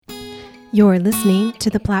You're listening to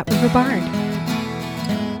the Platte River Bard.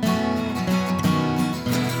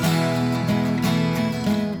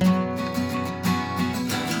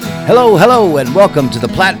 Hello, and welcome to the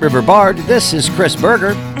Platte River Bard. This is Chris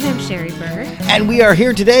Berger. And I'm Sherry Berger. And we are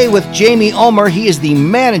here today with Jamie Ulmer. He is the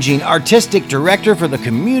Managing Artistic Director for the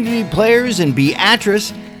Community Players in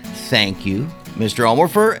Beatrice. Thank you, Mr. Ulmer,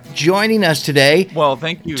 for joining us today. Well,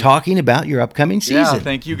 thank you. Talking about your upcoming season. Yeah,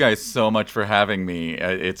 thank you guys so much for having me.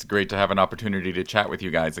 It's great to have an opportunity to chat with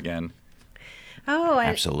you guys again. Oh,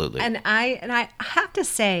 Absolutely. And I have to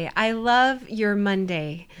say, I love your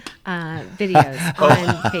Monday videos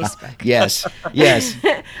on Facebook. Yes.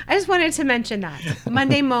 I just wanted to mention that.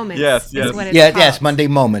 Monday Moments Yes. is what it's called. Yes, Monday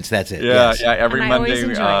Moments, that's it. Yeah, yes. every And I always Monday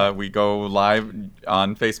enjoy it. we go live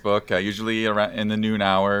on Facebook, usually around in the noon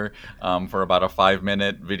hour, for about a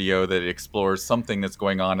 5-minute video that explores something that's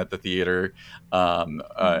going on at the theater.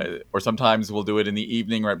 Or sometimes we'll do it in the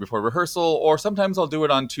evening right before rehearsal, or sometimes I'll do it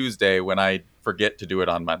on Tuesday when I forget to do it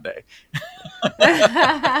on Monday.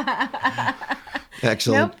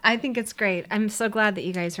 Excellent. Nope, I think it's great. I'm so glad that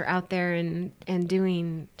you guys are out there and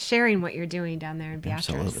sharing what you're doing down there in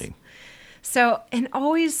Beatrice. Absolutely. So, and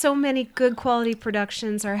always so many good quality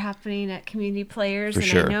productions are happening at Community Players. For and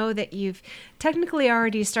sure. I know that you've technically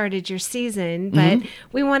already started your season, but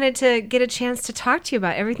we wanted to get a chance to talk to you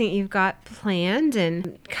about everything you've got planned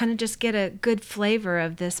and kind of just get a good flavor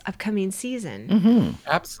of this upcoming season.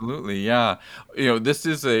 Absolutely, yeah. This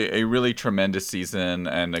is a really tremendous season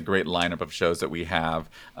and a great lineup of shows that we have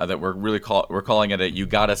that we're really we're calling it a "You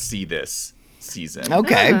Gotta See This" season.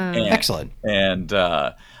 Okay, And- excellent. And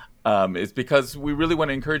it's because we really want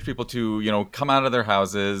to encourage people to, come out of their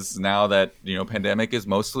houses now that, pandemic is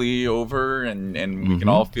mostly over and we can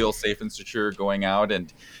all feel safe and secure going out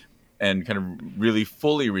and kind of really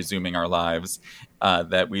fully resuming our lives.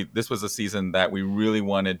 This was a season that we really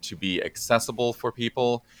wanted to be accessible for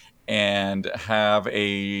people and have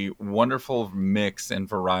a wonderful mix and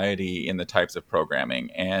variety in the types of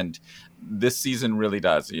programming. And this season really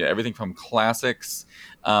does. Yeah, everything from classics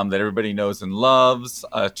that everybody knows and loves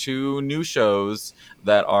to new shows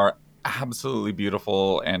that are absolutely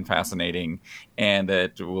beautiful and fascinating and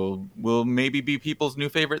that will maybe be people's new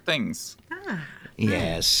favorite things.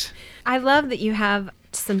 Yes. I love that you have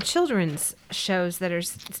some children's shows that are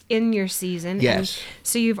in your season. Yes. And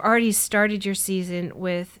so you've already started your season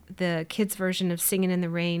with the kids' version of Singing in the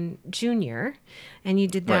Rain Junior, and you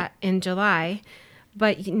did that Right. in July.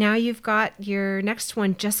 But now you've got your next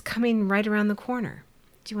one just coming right around the corner.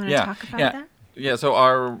 Do you want to talk about that? Yeah, so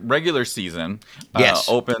our regular season Yes.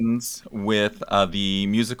 opens with the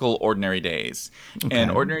musical Ordinary Days.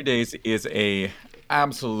 And Ordinary Days is a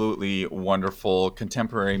absolutely wonderful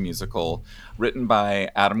contemporary musical written by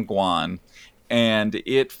Adam Guan. And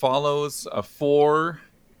it follows 4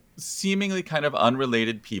 seemingly kind of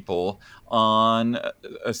unrelated people on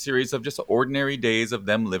a series of just ordinary days of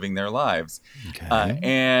them living their lives. Okay.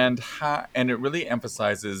 And it really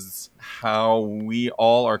emphasizes how we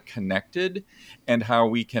all are connected and how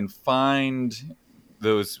we can find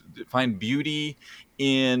beauty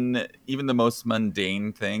in even the most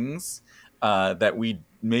mundane things that we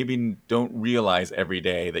maybe don't realize every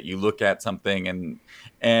day, that you look at something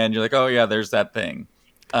and you're like, oh yeah, there's that thing.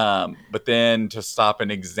 But then to stop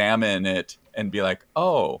and examine it and be like,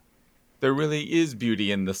 oh, there really is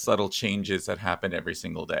beauty in the subtle changes that happen every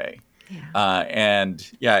single day. Yeah.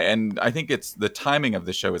 And I think the timing of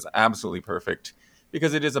the show is absolutely perfect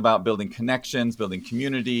because it is about building connections, building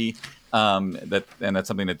community. That's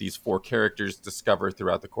something that these 4 characters discover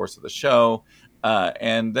throughout the course of the show.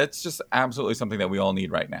 And that's just absolutely something that we all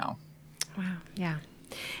need right now. Wow. Yeah.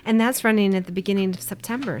 And that's running at the beginning of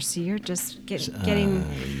September. So you're just getting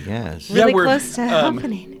Yes. really we're, close to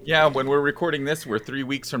opening. Yeah, when we're recording this, we're 3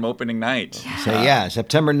 weeks from opening night. So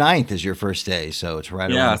September 9th is your first day, so it's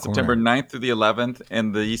right around the corner. September 9th through the 11th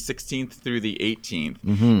and the 16th through the 18th.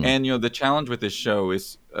 And, the challenge with this show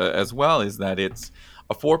is, as well, is that it's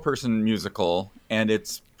a 4-person musical and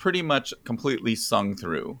it's pretty much completely sung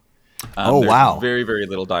through. Oh, there's wow. Very, very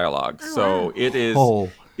little dialogue. wow. It is...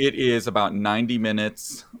 Oh. It is about 90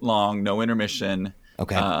 minutes long, no intermission.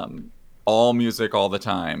 Okay. All music all the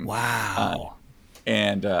time. Wow.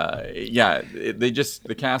 The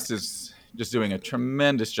cast is just doing a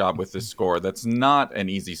tremendous job with this score. That's not an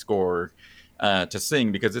easy score to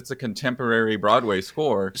sing because it's a contemporary Broadway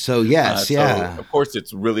score. So yes, So of course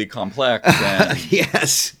it's really complex. And,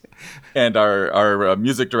 Yes. and our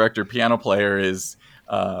music director, piano player is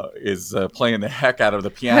playing the heck out of the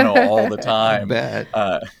piano all the time. Bet.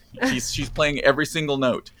 She's playing every single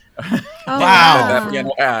note. Oh, Wow. That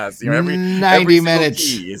piano has. Every 90 single minutes.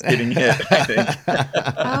 key is getting hit, I think.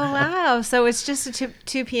 Oh, wow. wow. So it's just a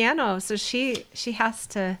two piano. So she has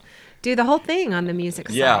to do the whole thing on the music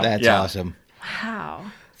side. Yeah. That's awesome.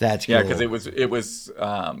 Wow. That's cool. Yeah, because it was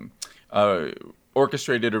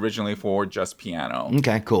orchestrated originally for just piano.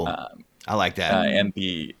 Okay, cool. I like that. And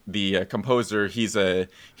the composer, he's a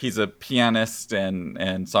pianist and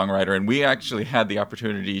songwriter, and we actually had the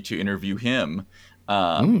opportunity to interview him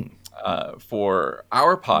for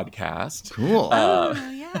our podcast. Cool.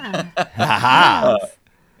 Yeah. Haha.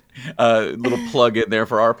 Little plug in there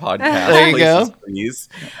for our podcast. There you go. Please.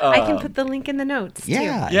 I can put the link in the notes too.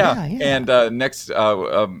 Yeah. And next,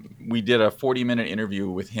 we did a 40-minute interview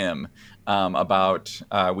with him about.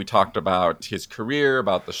 We talked about his career,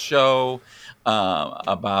 about the show,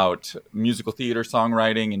 about musical theater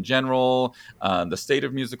songwriting in general, the state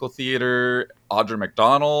of musical theater, Audra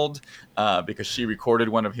McDonald, because she recorded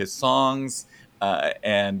one of his songs.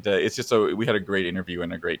 And it's just we had a great interview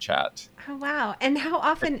and a great chat. Oh, wow. And how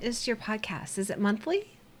often is your podcast? Is it monthly?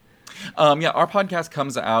 Our podcast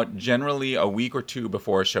comes out generally a week or two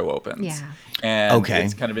before a show opens. Yeah. And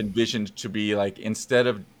it's kind of envisioned to be like, instead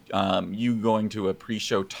of you going to a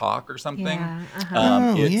pre-show talk or something,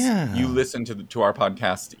 you listen to our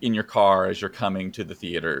podcast in your car as you're coming to the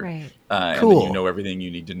theater. Right. And then you know everything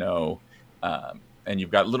you need to know. And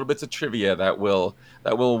you've got little bits of trivia that will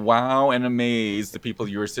wow and amaze the people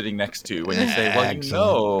you are sitting next to when you say,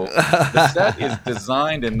 well, the set is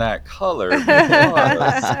designed in that color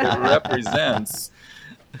because it represents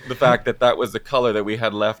the fact that was the color that we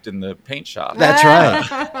had left in the paint shop. That's right.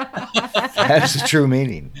 That's the true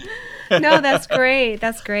meaning. No, that's great.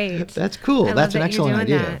 That's great. That's cool. That's an excellent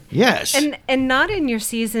idea. That. Yes. And not in your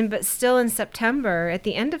season, but still in September, at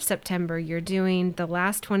the end of September, you're doing the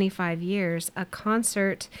last 25 years, a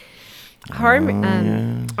concert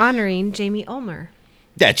honoring Jamie Ulmer.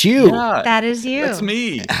 That's you. Yeah, that is you. That's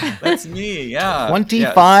me. That's me. Yeah.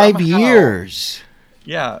 25 years.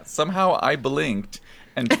 Yeah. Somehow I blinked.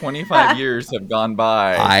 And 25 years have gone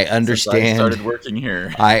by. I understand. Since I started working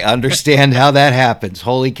here. I understand how that happens.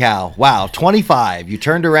 Holy cow. Wow, 25. You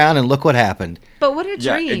turned around and look what happened. But what a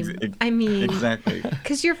dream. I mean. Exactly.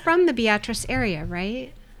 Because you're from the Beatrice area,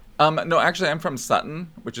 right? No, actually, I'm from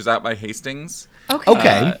Sutton, which is out by Hastings.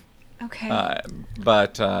 Okay.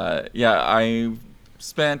 But I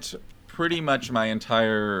spent pretty much my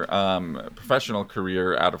entire professional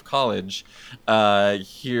career out of college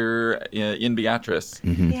here in Beatrice,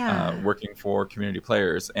 working for Community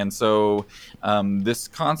Players. And so this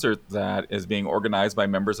concert that is being organized by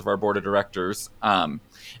members of our board of directors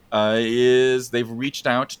they've reached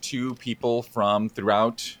out to people from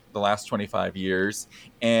throughout the last 25 years,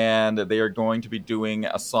 and they are going to be doing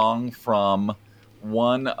a song from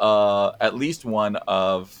at least one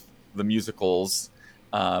of the musicals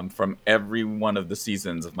from every one of the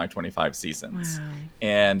seasons of my 25 seasons. Wow.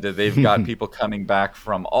 And they've got people coming back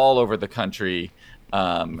from all over the country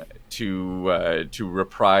to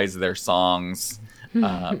reprise their songs,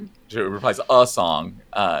 to reprise a song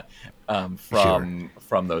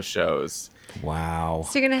from those shows. Wow.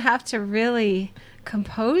 So you're going to have to really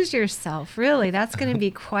compose yourself. Really, that's going to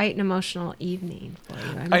be quite an emotional evening for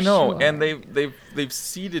you. I know, sure. and they've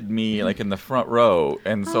seated me like in the front row,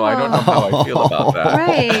 and so I don't know how I feel about that.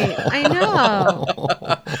 Right, I know.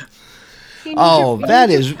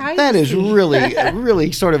 That is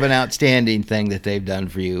really sort of an outstanding thing that they've done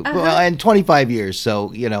for you. Well, and 25 years,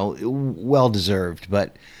 so well deserved.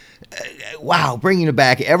 But wow, bringing it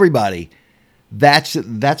back, everybody. That's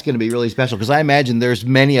going to be really special because I imagine there's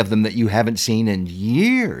many of them that you haven't seen in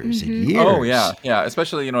years and years. Oh yeah.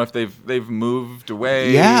 Especially if they've moved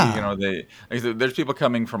away. Yeah. There's people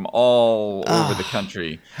coming from all over the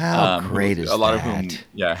country. How great is that? A lot of whom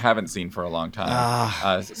haven't seen for a long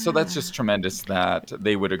time. So that's just tremendous that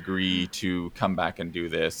they would agree to come back and do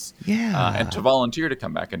this. Yeah. And to volunteer to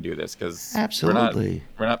come back and do this because absolutely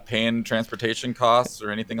we're not paying transportation costs or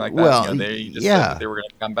anything like that. Well, they just said that they were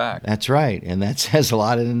going to come back. That's right. And that says a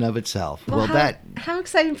lot in and of itself. How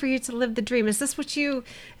exciting for you to live the dream. Is this what you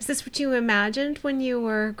imagined when you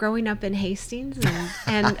were growing up in Hastings?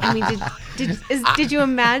 And I mean, did you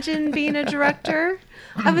imagine being a director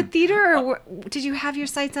of a theater, or did you have your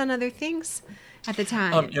sights on other things at the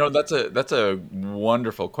time? That's a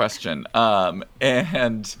wonderful question.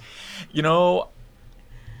 And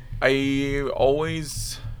I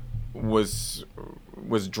always was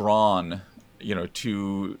drawn,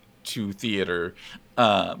 to theater,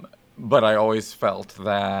 but I always felt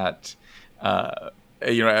that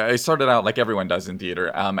I started out like everyone does in theater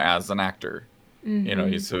as an actor,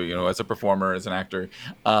 as a performer, as an actor,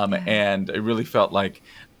 and I really felt like,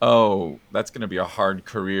 that's going to be a hard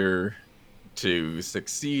career to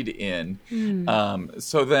succeed in.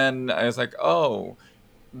 So then I was like, oh,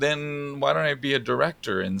 then why don't I be a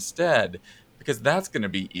director instead? Because that's going to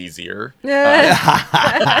be easier. And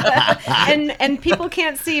people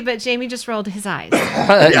can't see, but Jamie just rolled his eyes.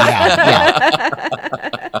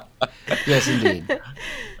 Yes, indeed.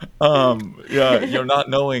 Not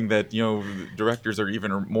knowing that directors are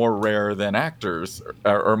even more rare than actors,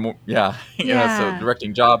 or more, so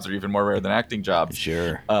directing jobs are even more rare than acting jobs.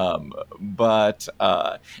 Sure. But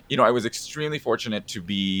I was extremely fortunate to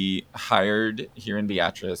be hired here in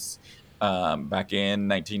Beatrice back in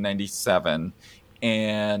 1997,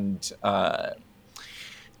 and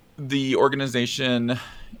the organization,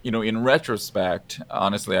 in retrospect,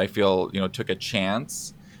 honestly, I feel took a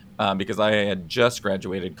chance. Because I had just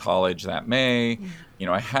graduated college that May.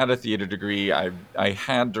 I had a theater degree. I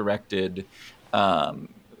had directed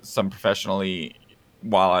some professionally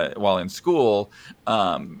while in school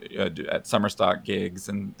at summer stock gigs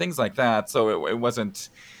and things like that. So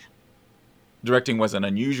directing wasn't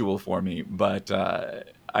unusual for me, but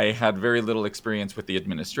I had very little experience with the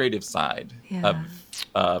administrative side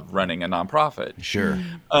of running a nonprofit. Sure.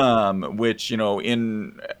 Which,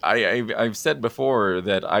 I've said before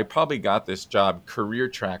that I probably got this job career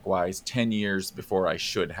track wise 10 years before I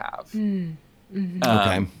should have.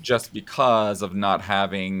 Okay. Just because of not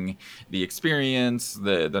having the experience,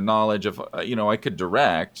 the knowledge of, I could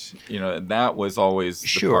direct, that was always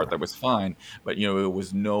the part that was fine. But, it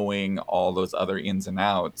was knowing all those other ins and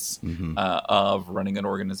outs of running an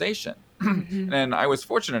organization. And I was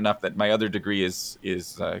fortunate enough that my other degree is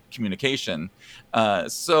communication.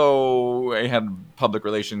 So I had public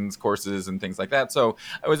relations courses and things like that. So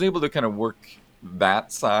I was able to kind of work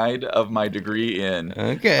that side of my degree in.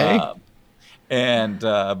 Okay.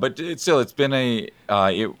 But it's been it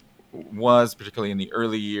was particularly in the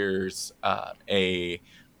early years, a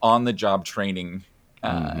on-the-job training,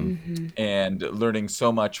 and learning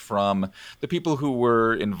so much from the people who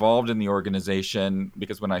were involved in the organization.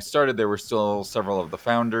 Because when I started, there were still several of the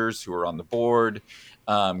founders who were on the board,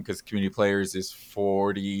 because Community Players is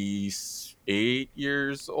 48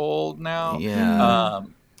 years old now.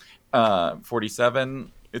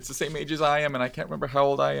 47. It's the same age as I am, and I can't remember how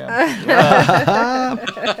old I am.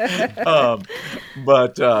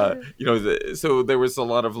 So there was a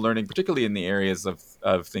lot of learning, particularly in the areas of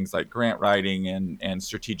things like grant writing and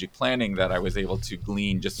strategic planning, that I was able to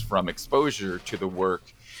glean just from exposure to the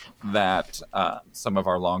work that some of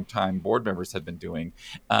our longtime board members had been doing.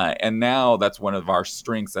 And now that's one of our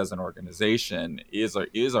strengths as an organization is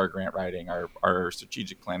our grant writing, our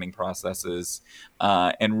strategic planning processes,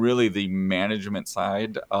 and really the management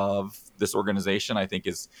side of this organization, I think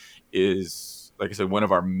is like I said, one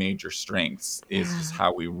of our major strengths is just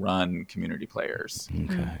how we run Community Players.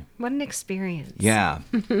 Okay. What an experience. Yeah.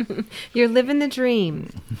 You're living the dream.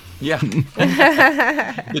 Yeah.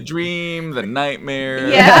 The dream, the nightmare,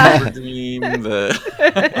 the dream,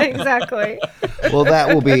 Exactly. Well,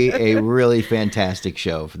 that will be a really fantastic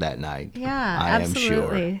show for that night. Yeah, I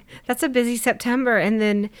absolutely. am sure. That's a busy September. And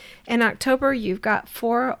then in October, you've got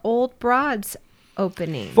 4 Old Broads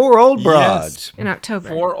opening. 4 Old Broads. Yes. In October.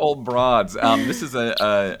 4 Old Broads. This is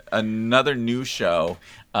another new show.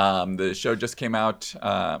 The show just came out,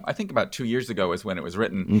 I think about 2 years ago is when it was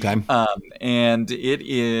written. Okay. And it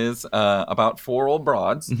is about 4 old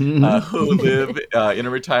broads who live in a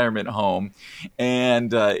retirement home.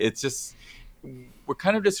 And it's just, we're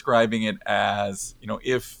kind of describing it as,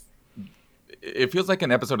 if it feels like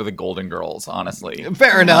an episode of The Golden Girls, honestly.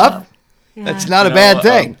 Fair enough. Yeah. That's not a bad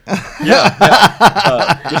thing.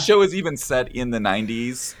 The show is even set in the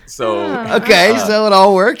 90s, so okay, so it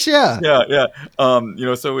all works. Yeah.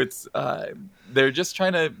 So it's they're just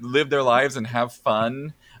trying to live their lives and have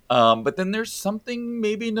fun, but then there's something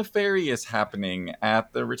maybe nefarious happening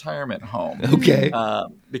at the retirement home. Okay.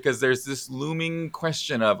 Because there's this looming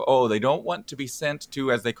question of, they don't want to be sent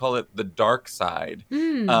to, as they call it, the dark side,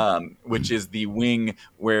 which is the wing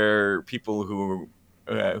where people who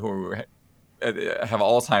have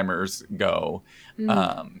Alzheimer's go,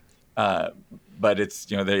 but it's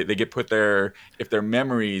they get put there if their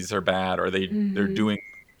memories are bad or they're doing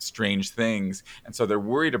strange things, and so they're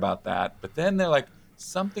worried about that. But then they're like,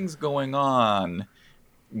 something's going on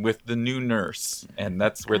with the new nurse, and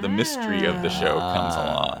that's where the mystery of the show comes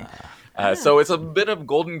along. So it's a bit of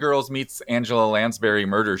Golden Girls meets Angela Lansbury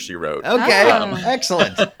Murder, She Wrote. Okay,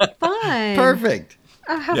 excellent, fun, perfect.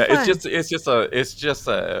 Fun. It's just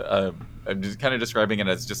I'm just kind of describing it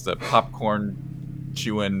as just a popcorn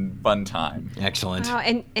chewing fun time. Excellent. Wow,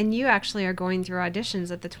 and you actually are going through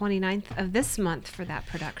auditions at the 29th of this month for that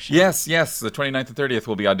production. Yes, the 29th and 30th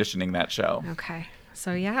we'll be auditioning that show. Okay.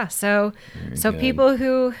 So yeah, so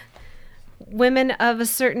good. women of a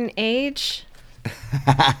certain age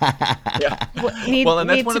Yeah. need Well, and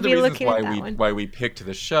that's need one to of the be reasons looking at that one. why we picked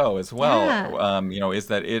the show as well. Yeah. Is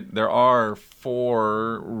that there are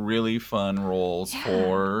 4 really fun roles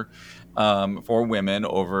for women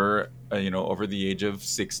over over the age of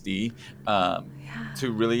 60,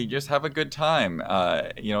 to really just have a good time.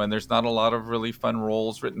 And there's not a lot of really fun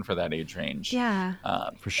roles written for that age range. Yeah.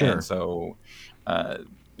 For sure. And so,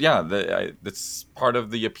 yeah, that's part of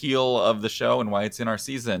the appeal of the show and why it's in our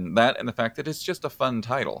season. That and the fact that it's just a fun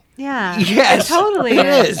title. Yeah. Yes, It totally it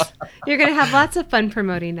is. is. You're going to have lots of fun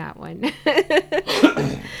promoting that one.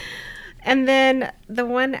 And then the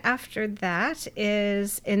one after that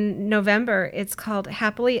is in November. It's called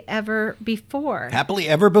Happily Ever Before. Happily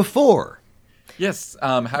Ever Before. Yes,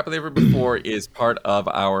 Happily Ever Before is part of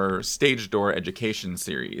our Stage Door education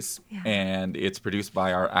series, and it's produced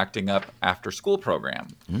by our Acting Up After School program.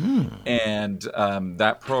 And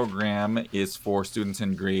that program is for students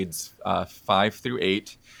in grades 5 through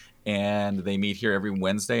 8, and they meet here every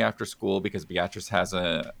Wednesday after school because Beatrice has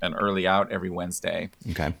an early out every Wednesday.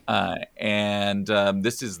 Okay. And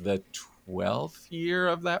this is the 12th year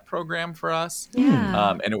of that program for us.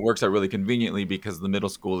 Yeah. And it works out really conveniently because the middle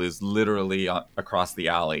school is literally across the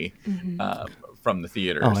alley from the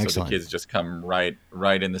theater. Oh, so excellent. the kids just come right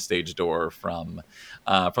in the stage door from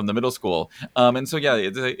the middle school. And so, yeah,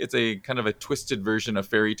 it's a kind of a twisted version of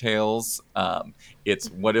fairy tales. It's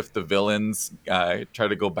what if the villains try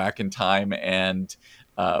to go back in time and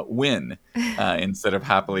win instead of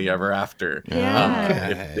happily ever after.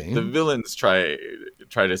 Yeah. If the villains try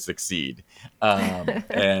to succeed,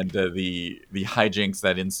 and the hijinks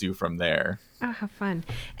that ensue from there. Oh, how fun.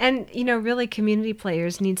 And, really Community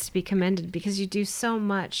Players needs to be commended because you do so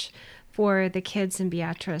much for the kids in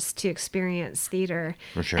Beatrice to experience theater.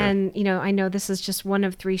 For sure. And, I know this is just one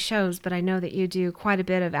of 3 shows, but I know that you do quite a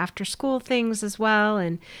bit of after school things as well.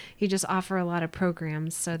 And you just offer a lot of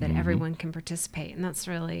programs so that everyone can participate. And that's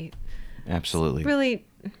really, Absolutely. really,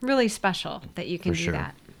 really special that you can For do sure.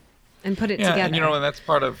 that and put it Yeah, together. and and that's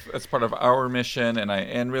part of our mission,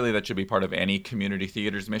 and really that should be part of any community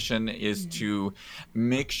theater's mission, is to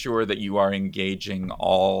make sure that you are engaging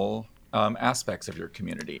all aspects of your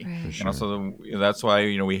community. Right. And also that's why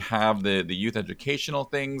we have the youth educational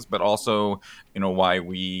things, but also why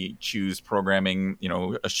we choose programming,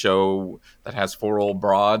 a show that has 4 old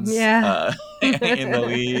broads in the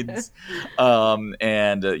leads,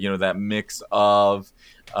 and that mix of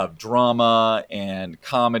drama and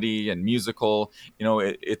comedy and musical.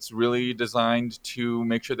 It's really designed to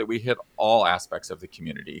make sure that we hit all aspects of the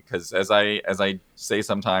community, because as I say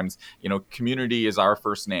sometimes, community is our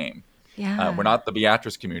first name. Yeah. We're not the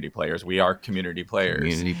Beatrice Community Players. We are community players.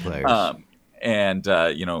 Community players. And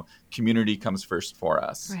community comes first for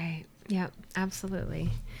us. Right. Yep. Absolutely.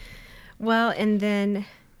 Well, and then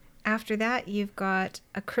after that, you've got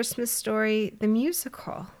A Christmas Story, the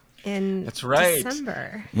musical, in That's right.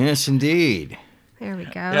 December. Yes, indeed. There we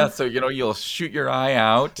go. Yeah, so you'll shoot your eye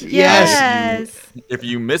out. Yes. If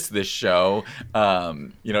you miss this show,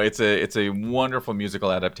 it's a wonderful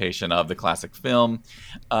musical adaptation of the classic film,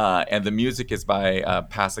 and the music is by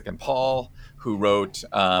Pasek and Paul, who wrote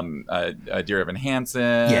Dear Evan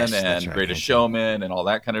Hansen Yes, that's and right, Greatest Hansen. Showman and all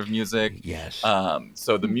that kind of music. Yes.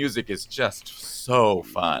 So the music is just so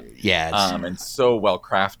fun. Yes. And so well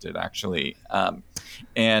crafted, actually.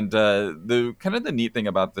 And the kind of the neat thing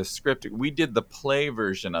about the script, we did the play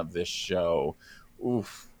version of this show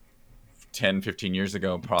 10, 15 years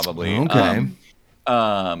ago, probably. Okay.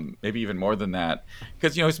 Maybe even more than that,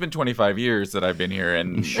 because it's been 25 years that I've been here,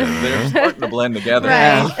 and they're starting to blend together.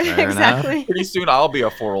 Right. Fair enough. Exactly. Pretty soon I'll be a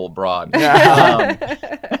 4-old broad.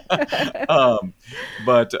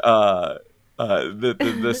 But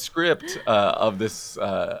the script of this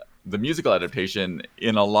the musical adaptation,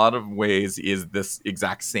 in a lot of ways, is this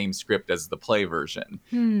exact same script as the play version.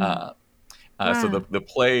 So Wow. the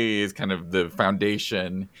play is kind of the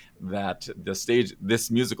foundation that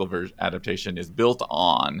this musical adaptation is built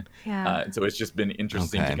on. Yeah. And so it's just been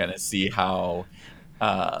interesting Okay. to kind of see how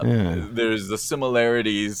there's the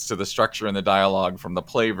similarities to the structure and the dialogue from the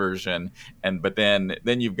play version, but then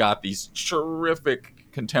you've got these terrific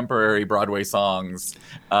contemporary Broadway songs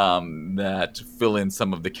that fill in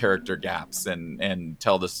some of the character gaps and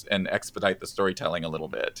tell this and expedite the storytelling a little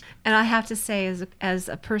bit. And I have to say, as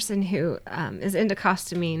a person who is into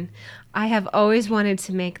costuming, I have always wanted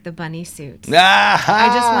to make the bunny suit. I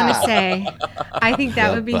just want to say, I think that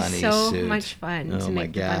The would be bunny so suit. much fun Oh to my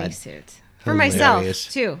make the bunny God. suit. For myself Hilarious.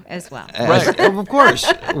 too, as well. Right. Of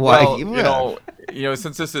course. Why? Well,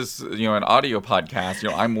 since this is an audio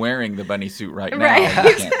podcast, I'm wearing the bunny suit right now. Right.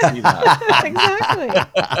 You can't see that. Exactly.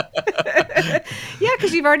 Yeah,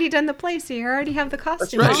 because you've already done the play, so you already have the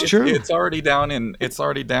costume. Right. on. It's true. It's already down in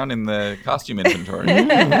the costume inventory.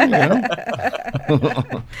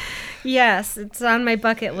 Yes, it's on my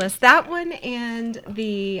bucket list. That one and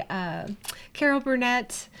the Carol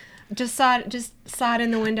Burnett. Just saw it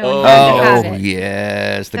in the window. And had to have Oh, it.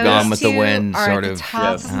 yes. The Those Gone with the two Wind are sort at of. the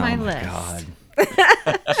top Yes. of my Oh, list. God.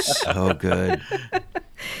 So good.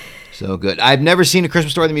 So good. I've never seen A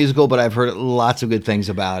Christmas Story the musical, but I've heard lots of good things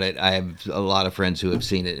about it. I have a lot of friends who have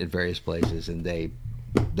seen it at various places, and they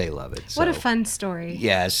love it. What a So, fun story.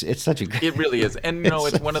 Yes, it's such a good. It really is, and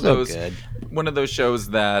it's one of so those good. shows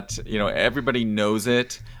that everybody knows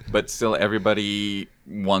it, but still everybody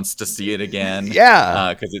wants to see it again.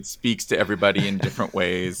 Yeah. because it speaks to everybody in different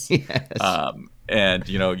ways. Yes. And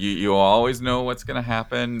you always know what's going to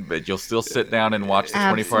happen, but you'll still sit down and watch the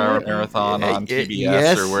 24-hour Absolutely. marathon on TBS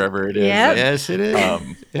Yes. or wherever it is. Yep. Yes, it is.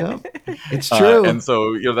 Um, Yep. It's true. And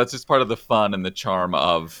so that's just part of the fun and the charm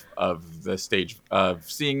of the stage of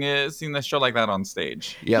seeing a show like that on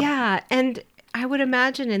stage. Yep. Yeah, and I would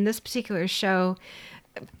imagine in this particular show,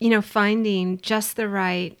 finding just the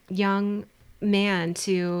right young man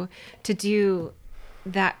to do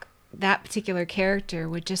that particular character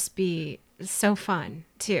would just be so fun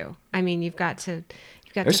too. I mean, you've got to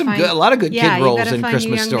There's find, a lot of good yeah, kid you've roles gotta in find your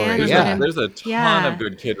Christmas young man Story. and Yeah. let him- There's a ton Yeah. of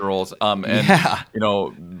good kid roles. And Yeah.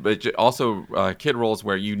 but also kid roles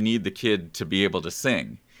where you need the kid to be able to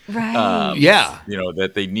sing. right. Yeah.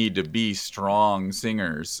 That they need to be strong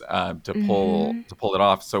singers to pull it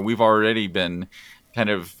off. So we've already been kind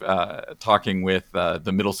of talking with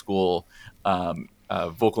the middle school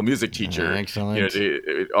vocal music teacher. Excellent.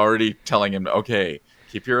 Already telling him, okay,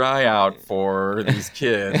 keep your eye out for these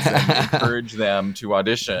kids and encourage them to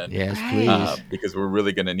audition. Yes, Right. please. Because we're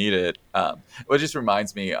really going to need it. It just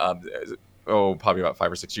reminds me probably about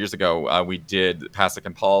 5 or 6 years ago, we did Pasek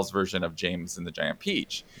and Paul's version of James and the Giant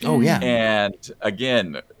Peach. Oh, yeah. And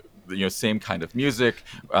again, same kind of music,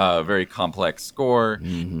 very complex score,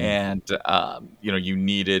 Mm-hmm. and you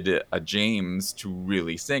needed a James to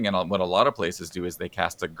really sing. And what a lot of places do is they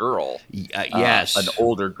cast a girl, Yes. an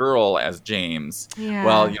older girl as James. Yeah.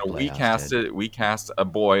 Well, we Playhouse cast a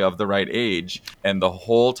boy of the right age, and the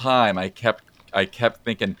whole time I kept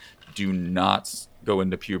thinking, do not go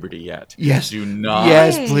into puberty yet. Yes. Do not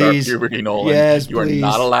Yes, start please. puberty, Nolan. Yes, you are please.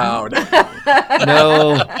 not allowed.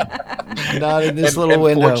 No, not in this little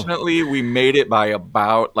window. Fortunately, we made it by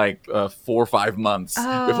about 4 or 5 months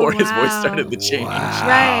Oh, before his voice wow. started to change.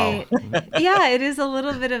 Wow. Right. Yeah, it is a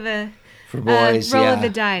little bit of a For boys, roll yeah. of the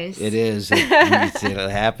dice. It is. It'll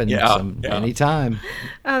happen Yeah. anytime.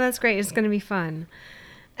 Oh, that's great. It's going to be fun.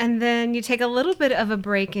 And then you take a little bit of a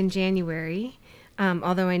break in January,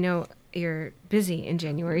 although I know you're busy in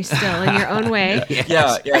January still in your own way.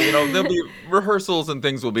 Yeah, there'll be rehearsals and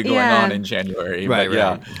things will be going Yeah. on in January. Right, but yeah.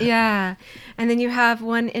 right. Yeah. And then you have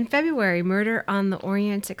one in February, Murder on the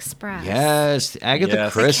Orient Express. Yes, Agatha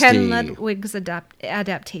Yes. Christie. Ken Ludwig's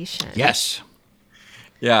adaptation. Yes.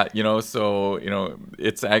 Yeah,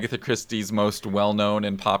 it's Agatha Christie's most well-known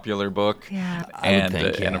and popular book. Yeah. I would And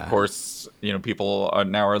think, and yeah. of course, people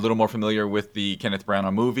are a little more familiar with the Kenneth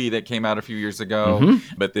Branagh movie that came out a few years ago.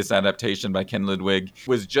 Mm-hmm. But this adaptation by Ken Ludwig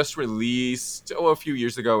was just released a few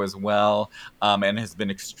years ago as well, and has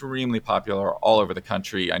been extremely popular all over the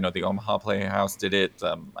country. I know the Omaha Playhouse did it,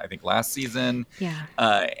 I think last season. Yeah.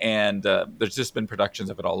 And there's just been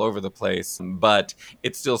productions of it all over the place, but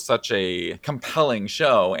it's still such a compelling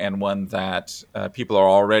show, and one that people are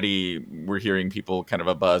already, we're hearing people kind of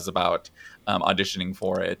a buzz about auditioning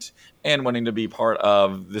for it and wanting to be part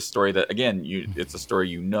of this story that, again, it's a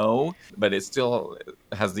story but it still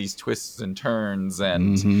has these twists and turns,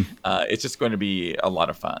 and it's just going to be a lot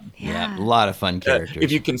of fun. Yeah, a lot of fun characters.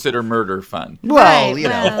 If you consider murder fun. well, Right,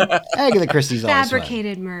 well, Agatha Christie's always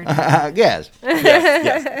fabricated murder. fun. Yes.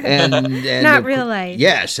 Yes. And Not of real cour- life.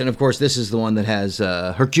 Yes, and of course this is the one that has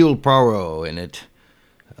Hercule Poirot in it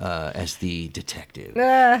as the detective.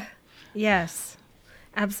 Yes.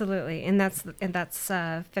 Absolutely. And that's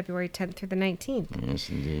February 10th through the 19th. Yes,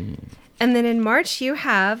 indeed. And then in March, you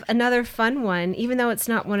have another fun one, even though it's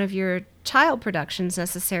not one of your child productions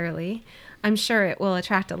necessarily. I'm sure it will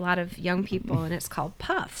attract a lot of young people, and it's called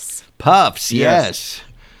Puffs. Puffs, Yes.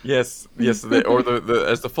 Yes. As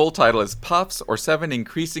the full title is Puffs or 7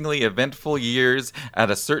 Increasingly Eventful Years at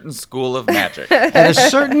a Certain School of Magic. At a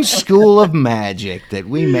certain school of magic that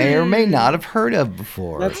we may or may not have heard of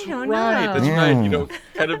before. That's I don't right. know. That's Yeah. right. You know,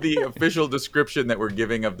 kind of the official description that we're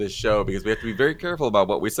giving of this show, because we have to be very careful about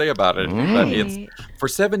what we say about it. But it's Right. for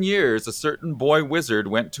 7 years, a certain boy wizard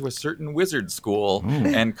went to a certain wizard school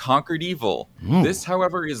and conquered evil. This,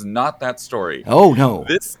 however, is not that story. Oh, no.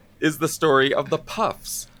 This is the story of the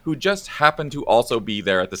Puffs, who just happen to also be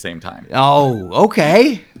there at the same time. Oh,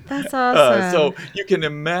 okay. That's awesome. So you can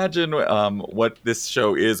imagine what this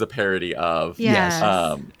show is a parody of. Yes.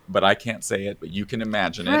 But I can't say it, but you can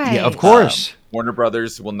imagine it. Right. Yeah, of course. Warner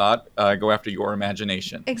Brothers will not go after your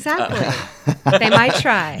imagination. Exactly. They might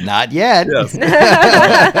try. Not yet. Yes.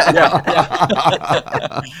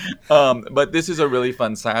 But this is a really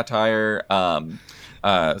fun satire.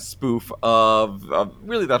 Spoof of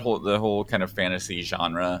really the whole kind of fantasy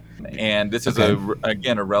genre, and this is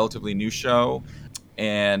again a relatively new show,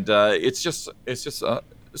 and it's just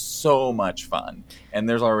so much fun, and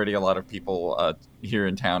there's already a lot of people here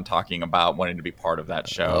in town talking about wanting to be part of that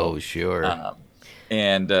show. Oh, sure.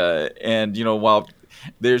 And you know, while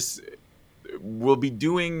we'll be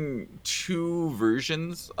doing 2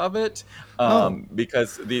 versions of it,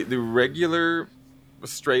 because the regular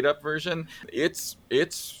straight up version, it's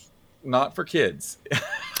not for kids.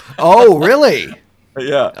 Oh, really?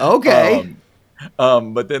 Yeah. Okay.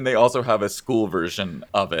 But then they also have a school version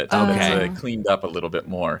of it that's Okay. cleaned up a little bit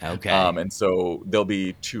more. Okay. And so there'll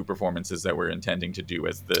be 2 performances that we're intending to do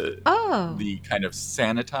as the kind of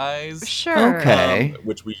sanitized. Sure. Okay.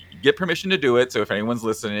 Which we get permission to do it. So if anyone's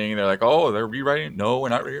listening, they're like, "Oh, they're rewriting." No, we're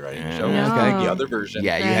not rewriting the show. We're just gonna make the other version.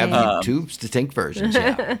 Yeah, you have Right. 2 distinct versions.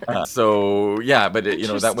 Yeah. So yeah, but you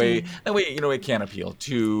know, that way Interesting. you know, it can appeal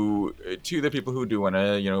to the people who do want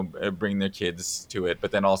to bring their kids to it, but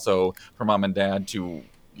then also for mom and dad to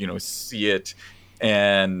see it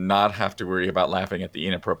and not have to worry about laughing at the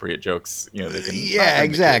inappropriate jokes. They can Yeah,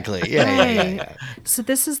 exactly. Yeah. So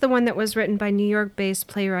this is the one that was written by New York-based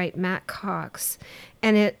playwright Matt Cox,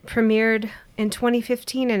 and it premiered in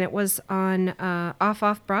 2015, and it was on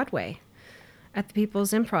off Broadway at the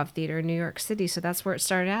People's Improv Theater in New York City. So that's where it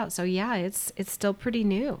started out. So yeah, it's still pretty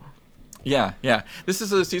new. Yeah. This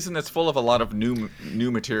is a season that's full of a lot of new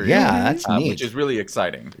material. Yeah, that's neat. which is really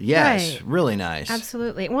exciting. Yes, Right. really nice.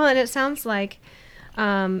 Absolutely. Well, and it sounds like,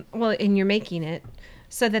 and you're making it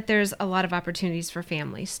so that there's a lot of opportunities for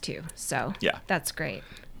families too. So Yeah. that's great.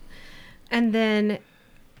 And then,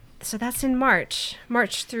 so that's in March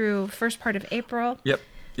through first part of April. Yep.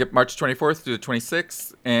 March 24th through the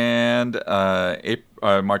 26th, and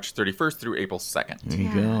March 31st through April 2nd. There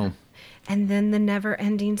you go. And then The Never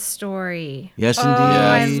Ending Story. Yes, Oh,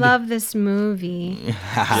 I indeed. love this movie.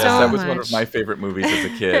 Yes, So that was one much. of my favorite movies as a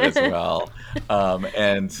kid as well.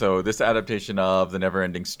 And so this adaptation of The Never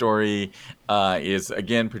Ending Story is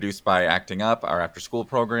again produced by Acting Up, our after-school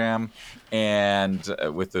program, and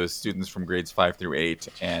with those students from grades 5 through 8.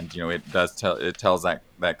 And it tells that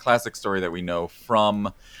classic story that we know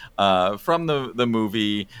from the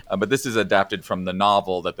movie, but this is adapted from the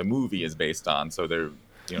novel that the movie is based on. So there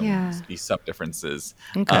be some differences.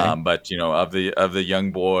 Okay. But of the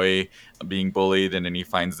young boy being bullied, and then he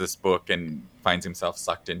finds this book and finds himself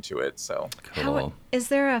sucked into it. So Cool. Is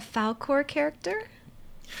there a Falcor character?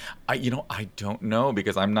 I don't know,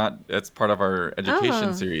 because I'm not. That's part of our education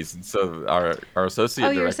Oh. series, and so our associate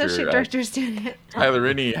Your director, associate director's doing it. Tyler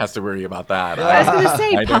Rinney, has to worry about that. I was going to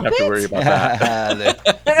say, I don't have to worry puppets? about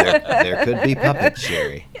that. there could be puppets,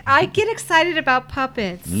 Sherry. I get excited about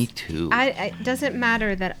puppets. Me too. It doesn't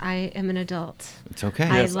matter that I am an adult. It's okay.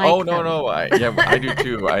 I Yes. like Oh them. no. I do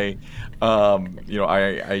too. I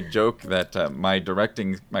joke that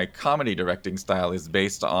my comedy directing style is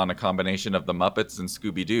based on a combination of the Muppets and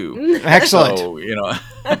Scooby Doo. Excellent. So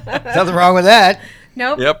Nothing wrong with that.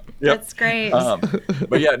 Nope. Yep. That's great.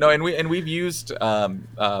 But yeah, no, and we've used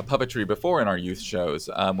puppetry before in our youth shows.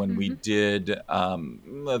 When we did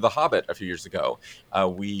The Hobbit a few years ago,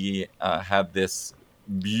 we had this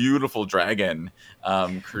beautiful dragon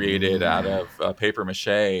created out of paper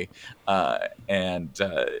mache, and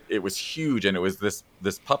it was huge, and it was this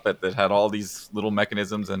puppet that had all these little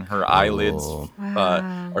mechanisms, and her eyelids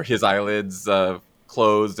Wow. or his eyelids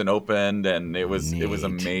closed and opened, and it was Neat. Wow.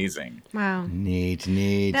 amazing.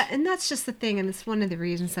 Neat. And that's just the thing, and it's one of the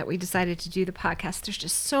reasons that we decided to do the podcast. There's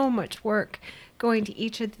just so much work going to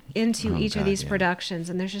each of these productions,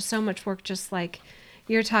 and there's just so much work, just like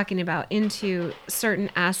you're talking about, into certain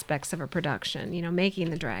aspects of a production.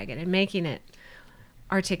 Making the dragon and making it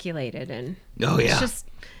articulated, and Oh, yeah. it's just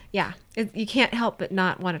you can't help but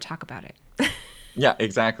not want to talk about it. Yeah,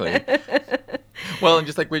 exactly. Well, and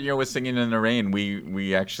just like when with Singing in the Rain,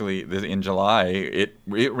 we actually in July it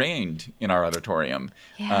rained in our auditorium.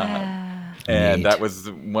 Yeah. And Neat. that was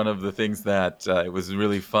one of the things that it was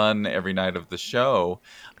really fun every night of the show,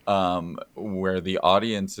 where the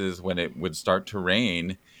audiences, when it would start to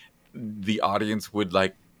rain, the audience would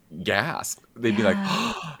like gasp. They'd be like,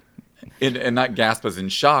 Yeah. and not gasp as in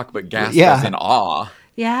shock, but gasp as Yeah. in awe.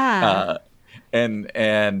 Yeah. Uh,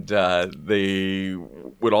 and they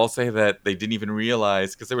would all say that they didn't even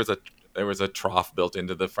realize, because there was a trough built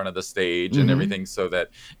into the front of the stage and Mm-hmm. everything, so that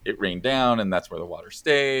it rained down and that's where the water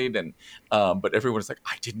stayed. And but everyone was like,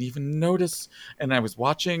 I didn't even notice, and I was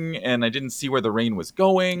watching and I didn't see where the rain was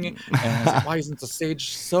going, and I was like, why isn't the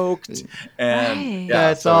stage soaked? And Right. yeah,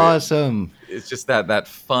 That's awesome. it's just that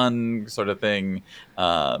fun sort of thing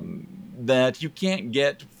that you can't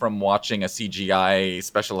get from watching a CGI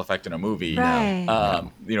special effect in a movie. Right.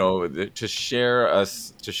 To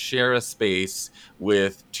share a space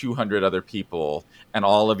with 200 other people and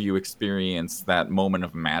all of you experience that moment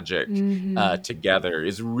of magic together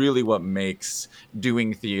is really what makes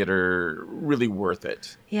doing theater really worth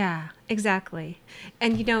it. Yeah, exactly.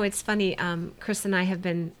 And it's funny. Chris and I have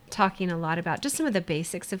been talking a lot about just some of the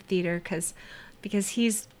basics of theater because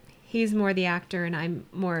he's more the actor and I'm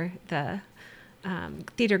more the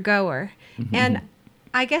theater goer. And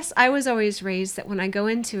I guess I was always raised that when I go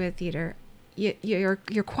into a theater,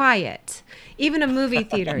 you're quiet. Even a movie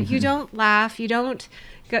theater, you don't laugh, you don't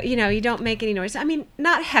go, you don't make any noise. I mean,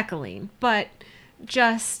 not heckling, but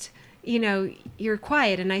just you're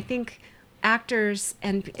quiet. And I think actors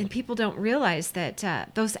and people don't realize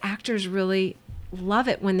that those actors really love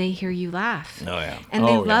it when they hear you laugh. Oh, yeah. And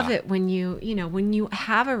they love it when when you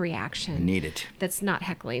have a reaction. Need it. That's not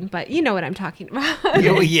heckling, but you know what I'm talking about.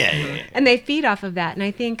 Yeah. And they feed off of that. And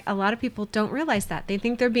I think a lot of people don't realize that. They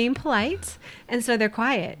think they're being polite, and so they're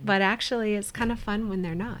quiet. But actually, it's kind of fun when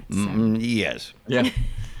they're not. So. Yes. Yeah.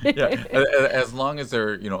 Yeah, as long as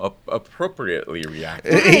they're appropriately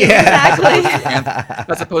reacting. Exactly.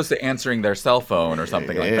 As opposed to answering their cell phone or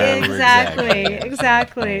something like that.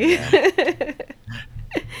 Exactly.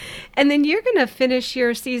 And then you're going to finish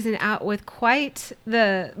your season out with quite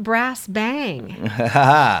the brass bang.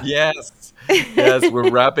 Yes, we're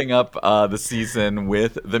wrapping up the season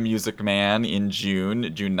with The Music Man in June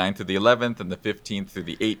 9th through the 11th and the 15th through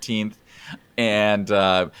the 18th. And,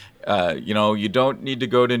 you don't need to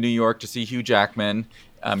go to New York to see Hugh Jackman.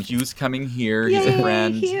 Hugh's coming here. He's a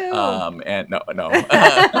friend. Hugh. And no.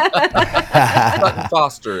 Sutton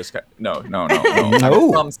Foster is no.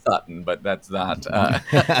 I'm from Sutton, but that's not.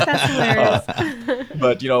 That's hilarious.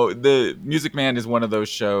 But The Music Man is one of those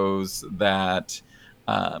shows that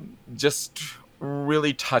just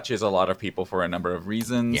really touches a lot of people for a number of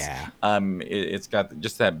reasons. Yeah. It's got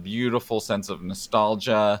just that beautiful sense of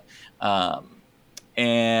nostalgia.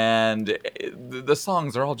 And the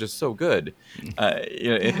songs are all just so good.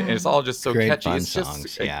 It's all just so Great catchy. fun It's just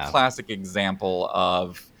songs, a classic example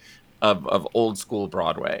of old school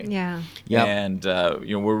Broadway. Yeah. Yep. And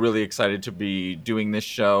we're really excited to be doing this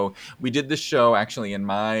show. We did this show actually in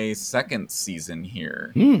my second season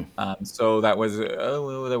here. So that was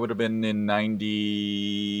that would have been in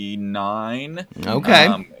 '99.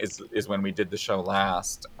 Okay. Is when we did the show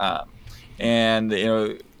last. And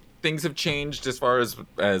things have changed as far as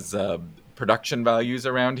production values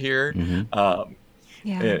around here.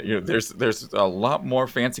 There's a lot more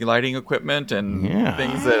fancy lighting equipment and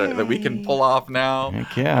things that we can pull off now.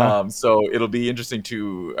 Heck yeah. So it'll be interesting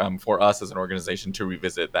to for us as an organization to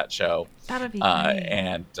revisit that show. That'll be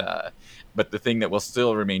great. But the thing that will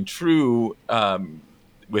still remain true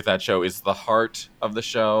with that show is the heart of the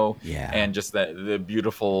show, and just the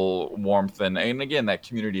beautiful warmth and again that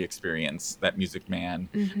community experience that Music Man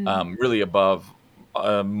really above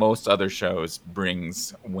most other shows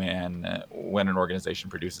brings when an organization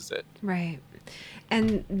produces it. Right.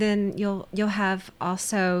 And then you'll have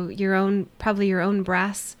also probably your own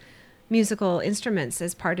brass musical instruments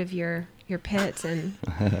as part of your pit, and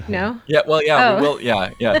no? Yeah, well, yeah, we will.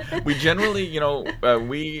 Yeah. We generally,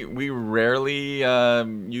 we rarely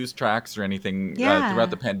use tracks or anything. Throughout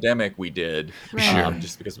the pandemic, we did,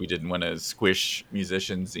 just because we didn't want to squish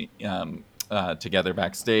musicians together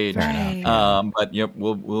backstage. Right. But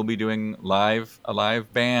we'll be doing a live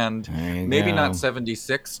band. Maybe not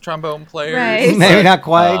 76 trombone players. Right. Maybe not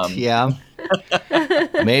quite. Yeah.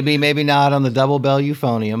 maybe not on the double bell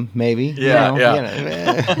euphonium. Maybe. Yeah.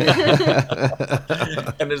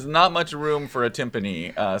 And there's not much room for a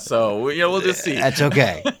timpani, so we'll just see. That's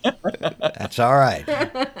okay. That's all right.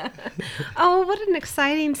 Oh, what an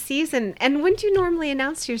exciting season! And when do you normally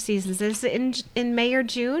announce your seasons? Is it in May or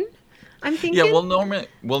June? I'm thinking. Yeah,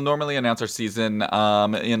 we'll normally announce our season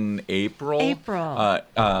in April.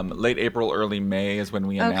 Late April, early May is when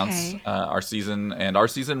we announce our season, and our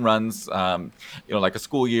season runs, like a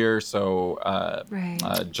school year. So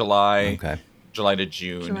July to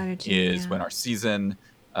June is when our season.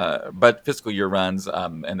 But fiscal year runs,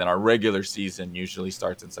 and then our regular season usually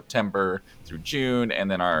starts in September through June, and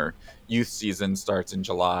then our youth season starts in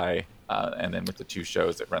July, and then with the 2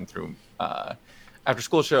 shows that run through after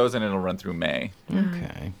school shows, and it'll run through May.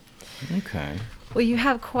 Okay. Well, you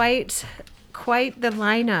have quite the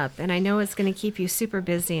lineup, and I know it's going to keep you super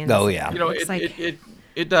busy. And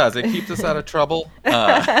it does. It keeps us out of trouble.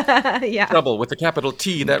 Trouble with a capital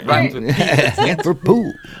T that rhymes with P. For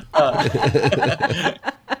poo.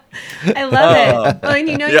 I love it. Well, and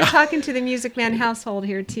you're talking to the Music Man household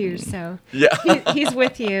here too, so he's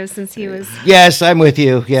with you since he was. Yes, I'm with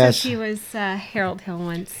you. Yes, since he was Harold Hill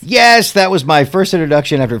once. Yes, that was my first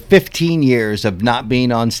introduction after 15 years of not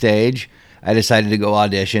being on stage. I decided to go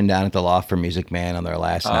audition down at the Loft for Music Man on their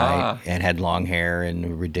last night, and had long hair and a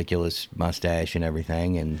ridiculous mustache and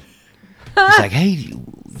everything. And he's like, "Hey, do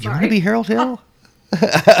you want to be Harold Hill?"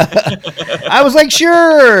 I was like,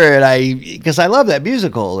 "Sure," and because I love that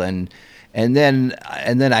musical, and then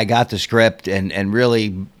I got the script, and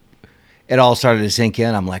really, it all started to sink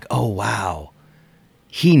in. I'm like, "Oh wow."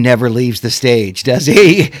 He never leaves the stage, does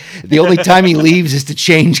he? The only time he leaves is to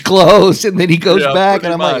change clothes, and then he goes back,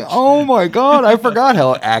 and I'm like, oh my God, I forgot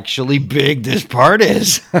how actually big this part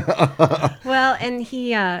is. Well, and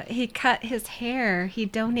he cut his hair. He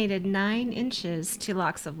donated 9 inches to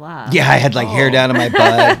Locks of Love. Yeah, I had hair down to my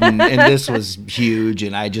butt, and this was huge,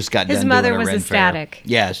 and I just got done doing a Ren Fair. His mother was ecstatic.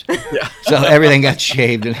 Yes. So everything got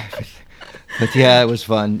shaved and everything. But yeah, it was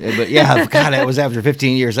fun. But yeah, God, it was after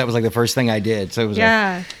 15 years. That was the first thing I did. So it was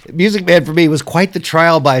Music Man for me was quite the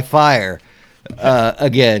trial by fire.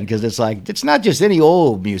 Again, because it's not just any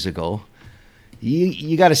old musical.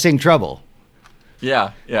 You got to sing Trouble.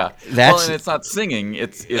 Yeah. Well, and it's not singing.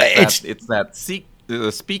 It's that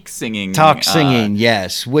speak singing. Talk singing,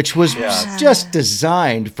 yes, which was just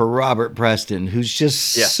designed for Robert Preston, who's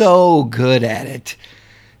just so good at it.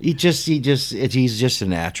 He's just a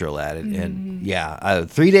natural at it. And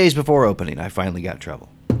 3 days before opening, I finally got Trouble.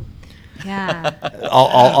 Yeah.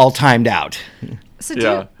 all timed out.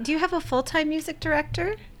 So do you have a full-time music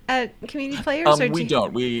director at Community Players? We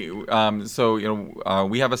don't. We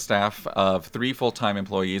have a staff of 3 full-time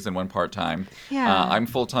employees and 1 part-time. Yeah. I'm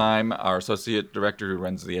full-time. Our associate director who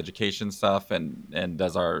runs the education stuff and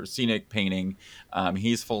does our scenic painting,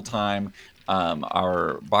 he's full-time.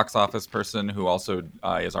 Our box office person, who also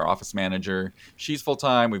is our office manager, she's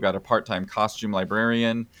full-time. We've got a part-time costume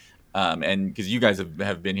librarian. And because you guys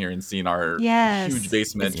have been here and seen our huge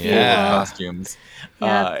basement full of costumes.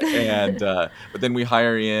 But then we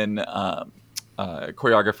hire in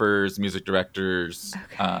choreographers, music directors,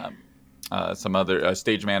 some other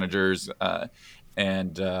stage managers, I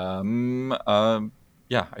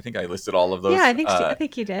think I listed all of those. Yeah, I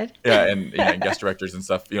think you did. And guest directors and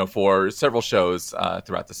stuff, for several shows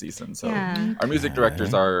throughout the season. So our music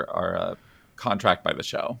directors are contract by the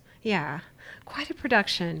show. Yeah, quite a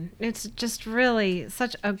production. It's just really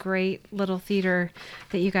such a great little theater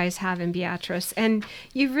that you guys have in Beatrice, and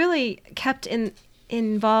you really kept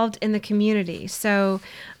involved in the community. So,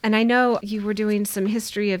 and I know you were doing some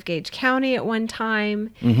history of Gage County at one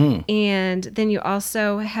time, and then you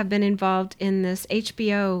also have been involved in this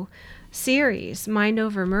HBO series, Mind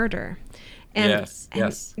Over Murder. And,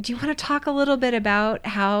 yes. Do you want to talk a little bit about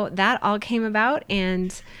how that all came about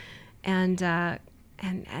and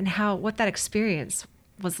how what that experience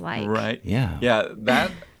was like? Right. Yeah. Yeah.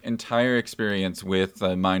 That entire experience with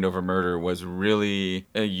Mind Over Murder was really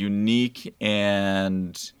a unique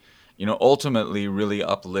and ultimately really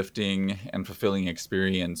uplifting and fulfilling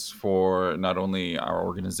experience for not only our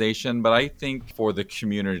organization, but I think for the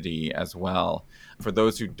community as well. For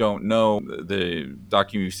those who don't know, the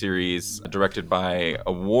docuseries directed by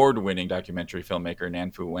award-winning documentary filmmaker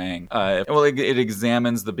Nan-Fu Wang, it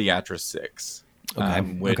examines the Beatrice Six.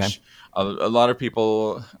 Which a lot of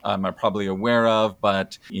people are probably aware of,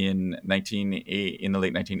 but in the late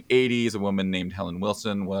 1980s, a woman named Helen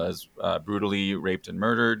Wilson was brutally raped and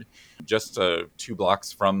murdered just 2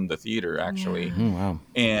 blocks from the theater, actually. Yeah. Oh, wow.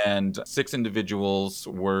 And 6 individuals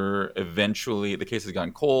were eventually, the case has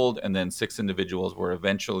gone cold, and then 6 individuals were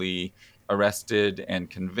eventually arrested and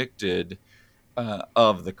convicted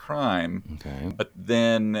of the crime. Okay. But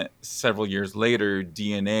then several years later,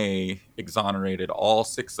 DNA exonerated all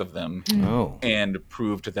 6 of them and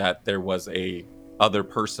proved that there was a other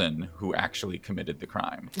person who actually committed the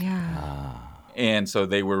crime. Yeah. and so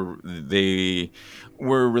they were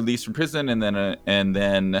released from prison, and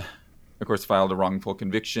then of course filed a wrongful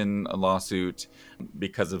conviction lawsuit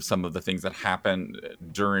because of some of the things that happened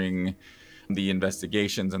during the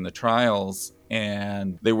investigations and the trials.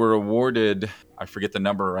 And they were awarded, I forget the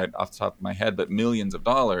number right off the top of my head, but millions of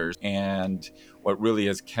dollars. And what really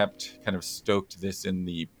has kept kind of stoked this in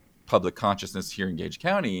the public consciousness here in Gage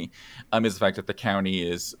County is the fact that the county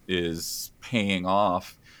is paying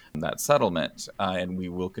off that settlement, and we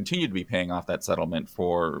will continue to be paying off that settlement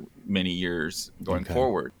for many years going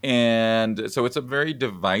forward. And so it's a very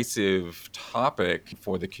divisive topic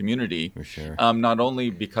for the community, for sure. Not only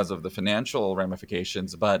because of the financial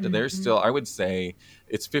ramifications, but there's still, I would say,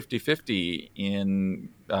 it's 50-50 in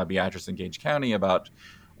Beatrice and Gage County about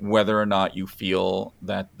whether or not you feel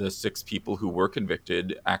that the 6 people who were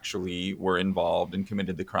convicted actually were involved and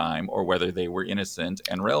committed the crime, or whether they were innocent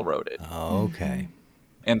and railroaded. Okay.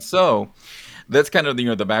 And so that's kind of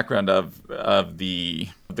the background of the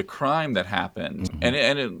crime that happened, and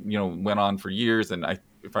it went on for years. And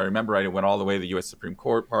if I remember right, it went all the way to the U.S. Supreme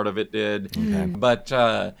Court. Part of it did. Okay. But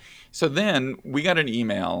so then we got an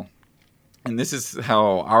email, and this is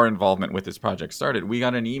how our involvement with this project started. We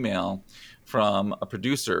got an email from a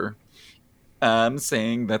producer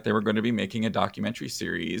saying that they were going to be making a documentary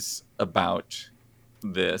series about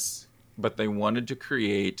this, but they wanted to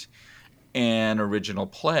create an original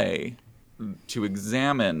play to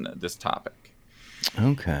examine this topic.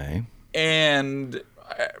 Okay. And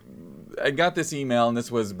I got this email, and this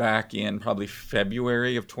was back in probably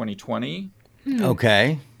February of 2020.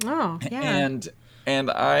 Okay. Oh, yeah.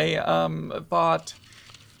 And I thought,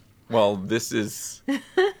 well, this isn't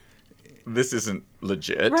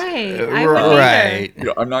legit. Right. I wouldn't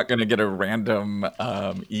either. I'm not going to get a random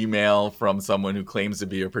email from someone who claims to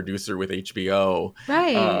be a producer with HBO.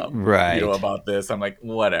 Right. Right. About this. I'm like,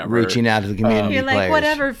 whatever. Reaching out to the community You're like, players.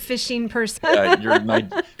 whatever, fishing person. You're my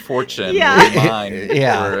fortune. Yeah.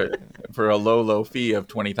 Mine for a low fee of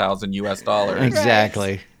 $20,000 US.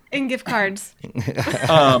 Exactly. And gift cards.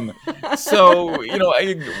 So,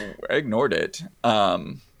 I ignored it.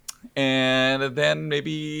 And then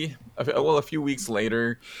maybe, a few weeks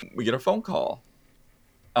later, we get a phone call.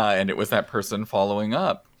 And it was that person following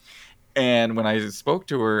up. And when I spoke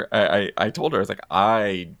to her, I told her, I was like,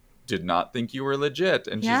 I did not think you were legit.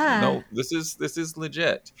 And she's like, no, this is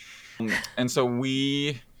legit. And so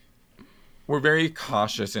we were very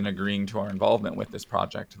cautious in agreeing to our involvement with this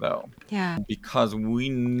project, though. Yeah. Because we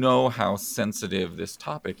know how sensitive this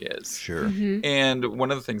topic is. Sure. Mm-hmm. And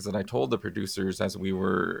one of the things that I told the producers as we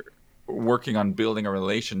were working on building a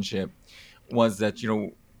relationship was that,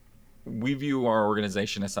 we view our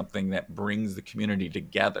organization as something that brings the community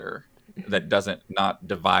together, that not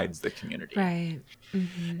divides the community. Right.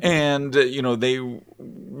 Mm-hmm. And, they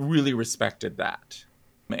really respected that.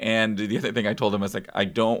 And the other thing I told them was like, I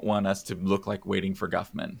don't want us to look like Waiting for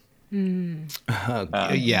Guffman.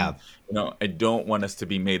 Yeah. I don't want us to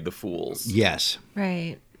be made the fools. Yes.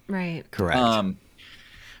 Right. Correct.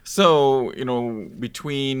 So,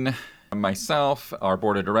 between myself, our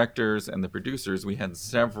board of directors, and the producers, we had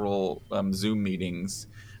several Zoom meetings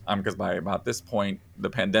because by about this point, the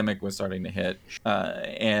pandemic was starting to hit,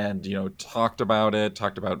 and, talked about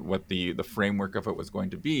what the framework of it was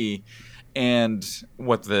going to be. And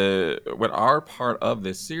what our part of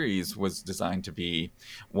this series was designed to be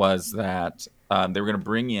was that they were going to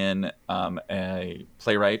bring in a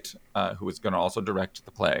playwright who was going to also direct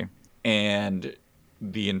the play. And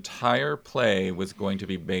the entire play was going to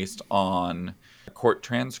be based on court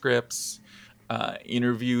transcripts,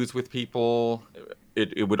 interviews with people.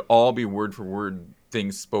 It would all be word for word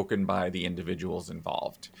things spoken by the individuals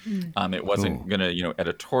involved. It wasn't going to,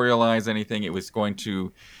 editorialize anything. It was going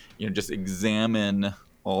to, just examine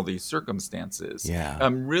all these circumstances. Yeah.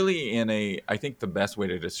 Really I think the best way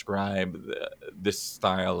to describe this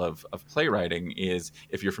style of playwriting is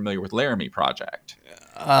if you're familiar with Laramie Project.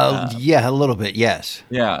 Yeah, a little bit. Yes.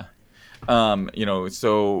 Yeah.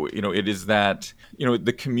 So, it is that,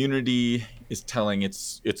 the community is telling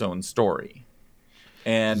its own story.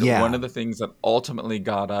 And one of the things that ultimately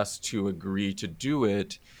got us to agree to do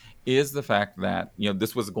it is the fact that,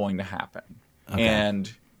 this was going to happen. Okay.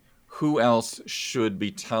 And who else should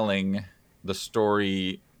be telling the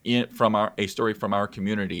story from our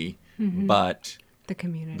community, but the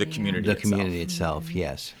community. The community itself.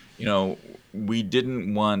 Yes. We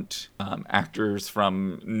didn't want actors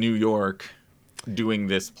from New York doing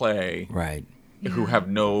this play, right? Who have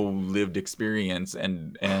no lived experience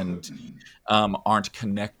and aren't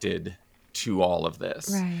connected to all of this.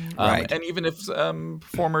 Right. And even if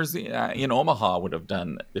performers in Omaha would have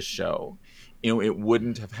done this show, it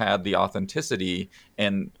wouldn't have had the authenticity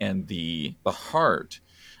and the heart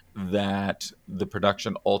that the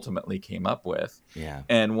production ultimately came up with. Yeah.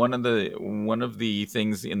 And one of the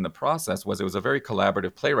things in the process was it was a very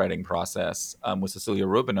collaborative playwriting process with Cecilia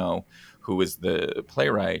Rubino, who is the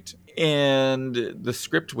playwright, and the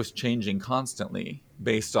script was changing constantly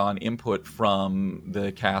based on input from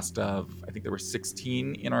the cast of, I think there were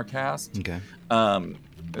 16 in our cast. Okay.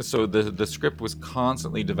 So the script was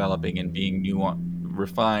constantly developing and being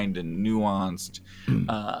refined and nuanced.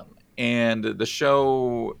 And the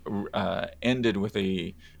show ended with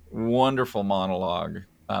a wonderful monologue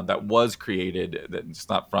that was created, that's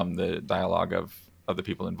not from the dialogue of the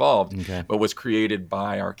people involved, Okay. but was created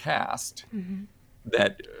by our cast,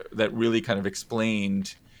 that really kind of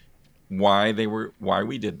explained why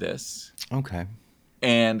we did this, Okay.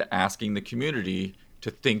 and asking the community to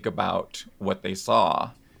think about what they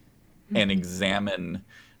saw and examine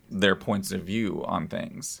their points of view on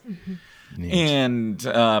things. Neat. And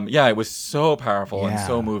it was so powerful and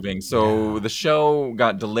so Yeah. moving. So the show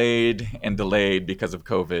got delayed because of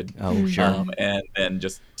COVID. Oh, sure. And then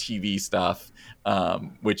just TV stuff,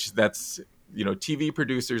 which that's, TV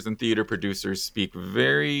producers and theater producers speak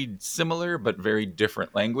very similar but very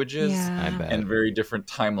different languages. Yeah. I bet. And very different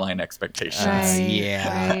timeline expectations.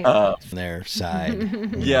 Right. From their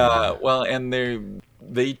side. Yeah, well, and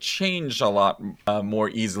they change a lot more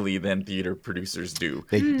easily than theater producers do.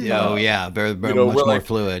 Oh yeah, very much we're more like,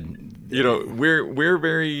 fluid. We're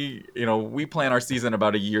very, we plan our season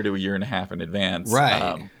about a year to a year and a half in advance.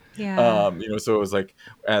 Right. Yeah. So it was like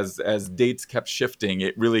as dates kept shifting,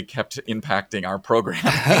 it really kept impacting our program.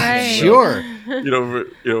 Right. Sure.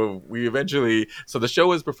 We eventually. So the show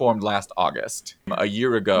was performed last August, a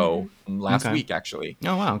year ago, last Okay. week actually.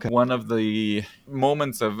 Oh wow. Okay. One of the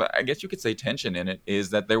moments of, I guess you could say, tension in it is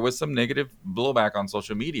that there was some negative blowback on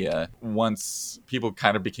social media once people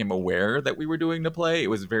kind of became aware that we were doing the play. It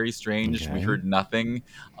was very strange. Okay. We heard nothing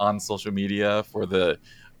on social media for the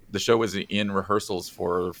show was in rehearsals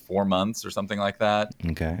for 4 months or something like that.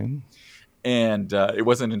 Okay. And it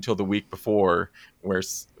wasn't until the week before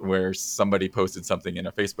where somebody posted something in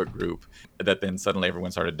a Facebook group that then suddenly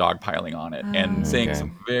everyone started dogpiling on it and saying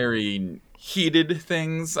some very heated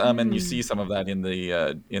things. And you see some of that in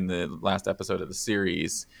the last episode of the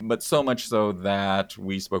series. But so much so that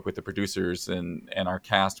we spoke with the producers and our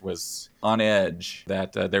cast was on edge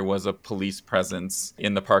that there was a police presence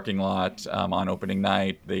in the parking lot on opening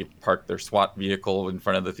night. They parked their SWAT vehicle in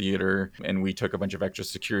front of the theater, and we took a bunch of extra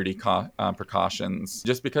security precautions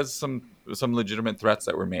just because some legitimate threats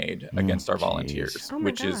that were made against our volunteers, Oh my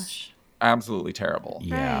which gosh. is absolutely terrible.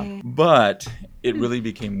 Yeah. Right. But it really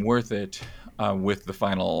became worth it with the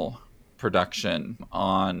final production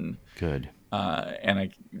on. Good. And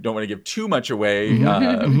I don't want to give too much away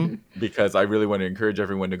because I really want to encourage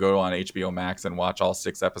everyone to go on HBO Max and watch all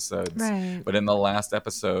 6 episodes. Right. But in the last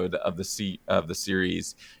episode of the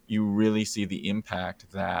series, you really see the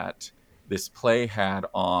impact that this play had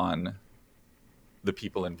on the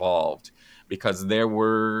people involved, because there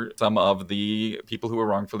were some of the people who were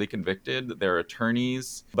wrongfully convicted, their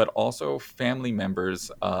attorneys, but also family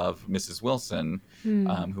members of Mrs. Wilson,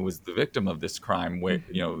 who was the victim of this crime, who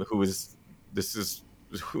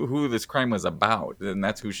this crime was about, and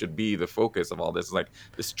that's who should be the focus of all this, like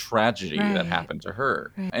this tragedy that happened to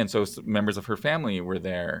her. Right. And so members of her family were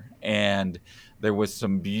there, and there was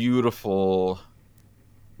some beautiful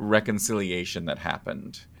reconciliation that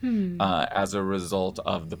happened as a result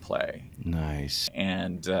of the play. Nice.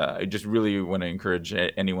 And I just really want to encourage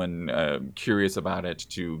anyone curious about it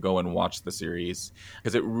to go and watch the series,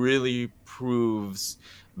 because it really proves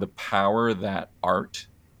the power that art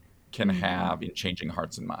can have in changing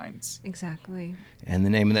hearts and minds. Exactly. And the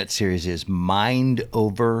name of that series is Mind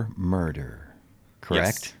Over Murder,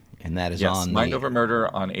 correct? Yes. And that is Yes, on Mind Over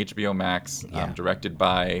Murder on HBO Max, directed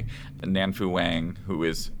by Nanfu Wang, who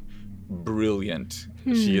is brilliant.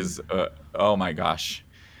 She is, oh my gosh,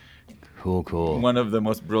 Cool. one of the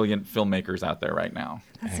most brilliant filmmakers out there right now.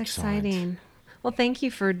 That's Excellent. exciting. Well, thank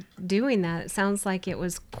you for doing that. It sounds like it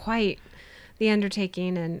was quite the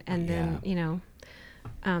undertaking, and then,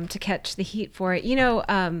 to catch the heat for it.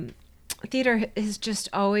 Theater has just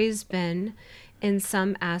always been, in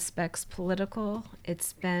some aspects, political.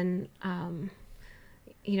 It's been,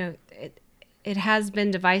 it has been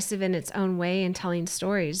divisive in its own way in telling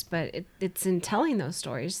stories, but it's in telling those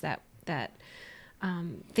stories that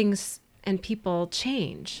things and people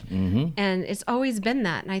change. And it's always been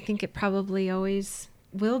that. And I think it probably always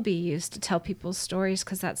will be used to tell people's stories,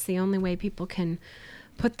 because that's the only way people can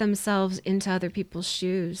put themselves into other people's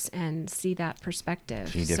shoes and see that perspective.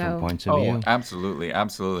 See different points of view. Oh, absolutely,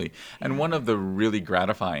 absolutely. And one of the really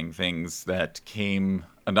gratifying things that came,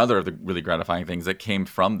 another of the really gratifying things that came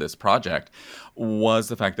from this project was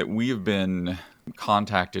the fact that we have been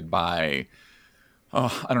contacted by,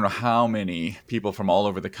 I don't know how many people from all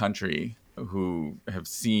over the country who have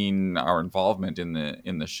seen our involvement in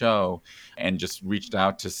the show and just reached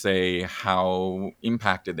out to say how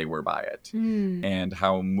impacted they were by it and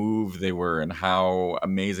how moved they were and how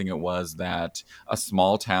amazing it was that a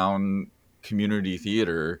small town community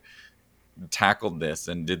theater tackled this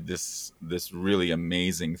and did this really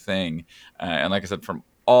amazing thing. And like I said, from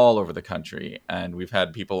all over the country. And we've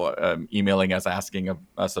had people emailing us asking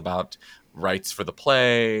us about rights for the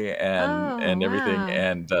play and everything. Wow.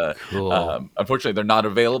 And Cool. unfortunately, they're not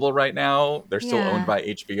available right now. They're still owned by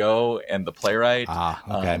HBO and the playwright.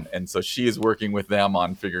 Okay. And so she is working with them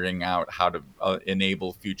on figuring out how to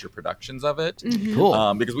enable future productions of it.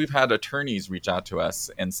 Cool. Because we've had attorneys reach out to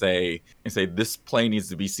us and say this play needs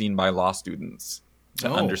to be seen by law students to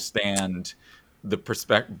understand the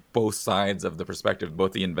both sides of the perspective,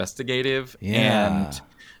 both the investigative and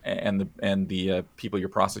the people you're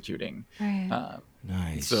prosecuting. Right.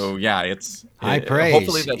 Nice. So yeah, it's High praise.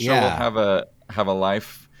 Hopefully that show Yeah. will have a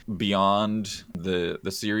life beyond the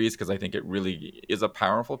series, because I think it really is a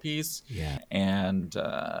powerful piece. Yeah. And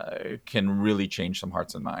can really change some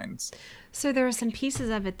hearts and minds. So there are some pieces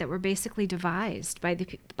of it that were basically devised by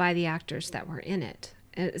the actors that were in it.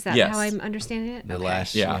 Is that Yes. how I'm understanding it? The Okay.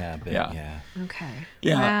 last bit, yeah. Okay.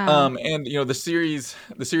 Yeah, Wow. and the series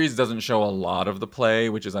doesn't show a lot of the play,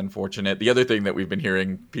 which is unfortunate. The other thing that we've been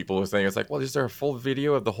hearing people saying is like, well, is there a full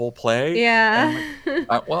video of the whole play? Yeah. And I'm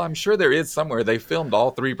like, well, I'm sure there is somewhere. They filmed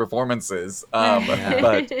all 3 performances,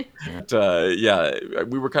 but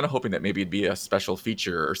we were kind of hoping that maybe it'd be a special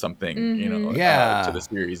feature or something, to the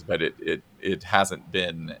series, but it hasn't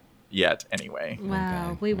been yet anyway. Wow.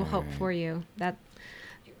 Okay. We will hope for you. That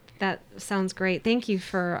sounds great. Thank you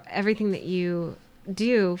for everything that you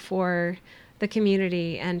do for the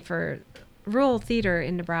community and for rural theater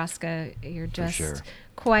in Nebraska. You're just sure.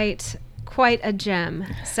 quite a gem.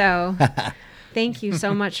 So thank you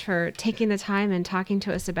so much for taking the time and talking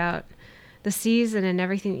to us about the season and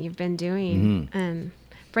everything that you've been doing. And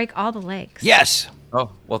break all the legs. Yes. Oh,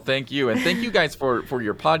 well, thank you. And thank you guys for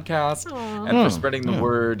your podcast and for spreading the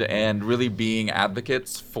word and really being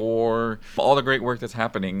advocates for all the great work that's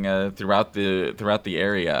happening throughout the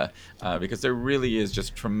area, because there really is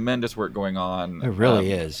just tremendous work going on. It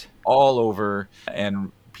really is. All over,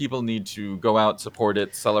 and people need to go out, support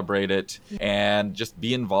it, celebrate it, and just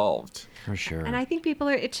be involved. For sure. And I think people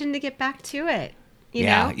are itching to get back to it. You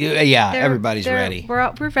Yeah. know? Yeah. They're- Everybody's they're- ready. We're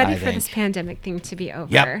ready I for this think. pandemic thing to be over.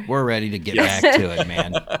 Yep. We're ready to get back to it,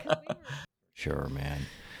 man. Sure, man.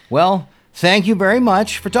 Well, thank you very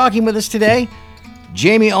much for talking with us today.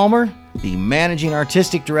 Jamie Ulmer, the Managing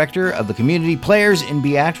Artistic Director of the Community Players in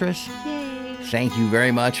Beatrice. Yay. Thank you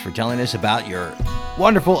very much for telling us about your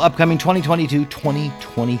wonderful upcoming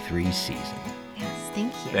 2022-2023 season. Yes,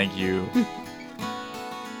 thank you. Thank you.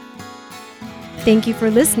 Thank you for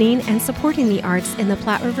listening and supporting the arts in the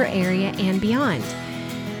Platte River area and beyond.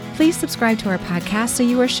 Please subscribe to our podcast so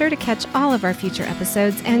you are sure to catch all of our future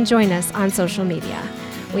episodes and join us on social media.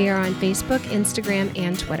 We are on Facebook, Instagram,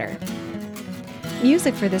 and Twitter.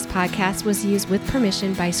 Music for this podcast was used with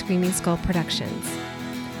permission by Screaming Skull Productions.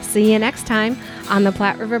 See you next time on the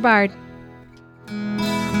Platte River Bard.